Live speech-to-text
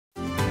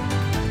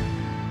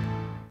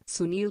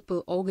Sunil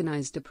Pal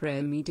organised a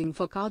prayer meeting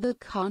for Kader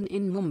Khan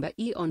in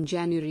Mumbai on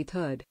January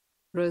 3.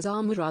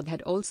 Raza Murad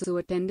had also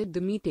attended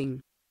the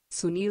meeting.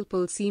 Sunil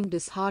Pal seemed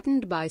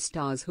disheartened by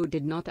stars who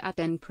did not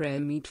attend prayer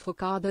meet for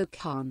Kader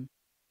Khan.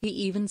 He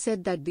even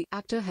said that the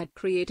actor had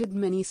created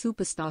many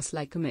superstars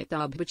like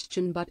Amitabh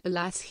Bachchan, but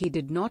alas, he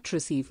did not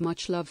receive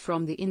much love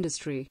from the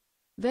industry.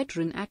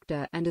 Veteran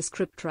actor and a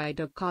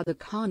scriptwriter Kader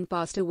Khan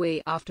passed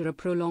away after a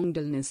prolonged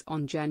illness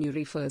on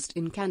January 1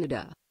 in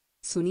Canada.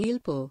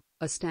 Sunil Pal,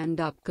 a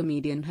stand-up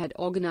comedian, had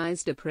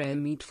organized a prayer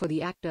meet for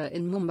the actor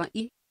in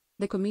Mumbai.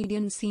 The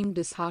comedian seemed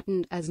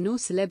disheartened as no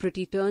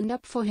celebrity turned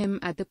up for him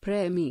at the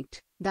prayer meet,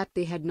 that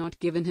they had not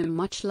given him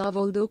much love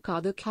although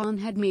Kader Khan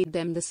had made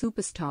them the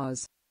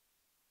superstars.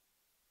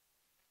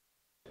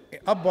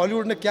 अब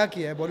बॉलीवुड ने क्या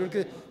किया है, बॉलीवुड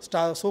के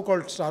star so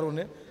called स्टारों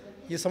ने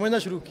ये समझना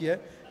शुरू किया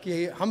है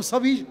कि हम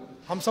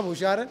सब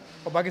होशियार हैं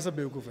और बाकी सब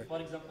बेवकूफ़ हैं।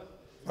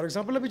 फॉर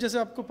एग्जांपल अभी जैसे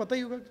आपको पता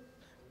ही होगा,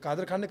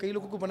 कादर खान ने कई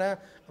लोगों को बनाया,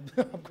 अब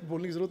आपको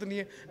बोलने की ज़रूरत नहीं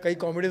है। कई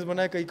कॉमेडियंस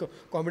बनाए, कई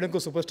कॉमेडियन को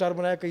सुपरस्टार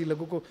बनाया, कई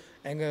लोगों को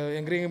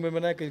एंग्री में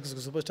बनाया, कई किसी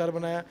को सुपरस्टार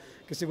बनाया,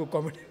 किसी को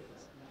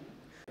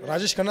कॉमेडी।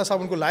 राजेश खन्ना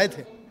साहब उनको लाए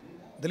थे,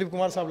 दिलीप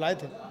कुमार साहब लाए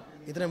थे,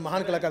 इतने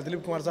महान कलाकार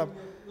दिलीप कुमार साहब,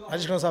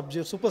 राजेश खन्ना साहब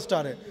जो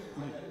सुपरस्टार है,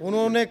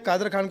 उन्होंने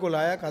कादर खान को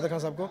लाया, कादर खान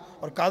साहब को,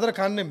 और कादर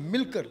खान ने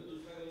मिलकर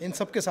इन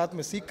सब के साथ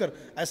में सीखकर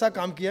ऐसा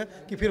काम किया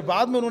कि फिर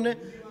बाद में उन्होंने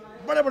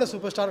बड़े बड़े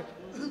सुपरस्टार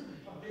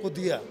को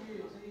दिया।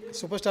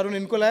 सुपरस्टारों ने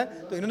इनको लाया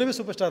तो इन्होंने भी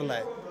सुपरस्टार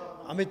लाए,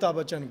 अमिताभ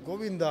बच्चन,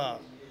 गोविंदा,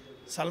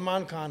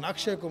 सलमान खान,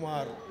 अक्षय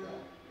कुमार,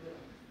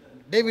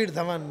 डेविड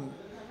धवन,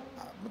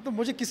 मतलब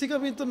मुझे किसी का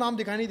भी तो नाम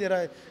दिखाई नहीं दे रहा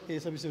है ये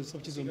सब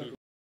चीज़ों में।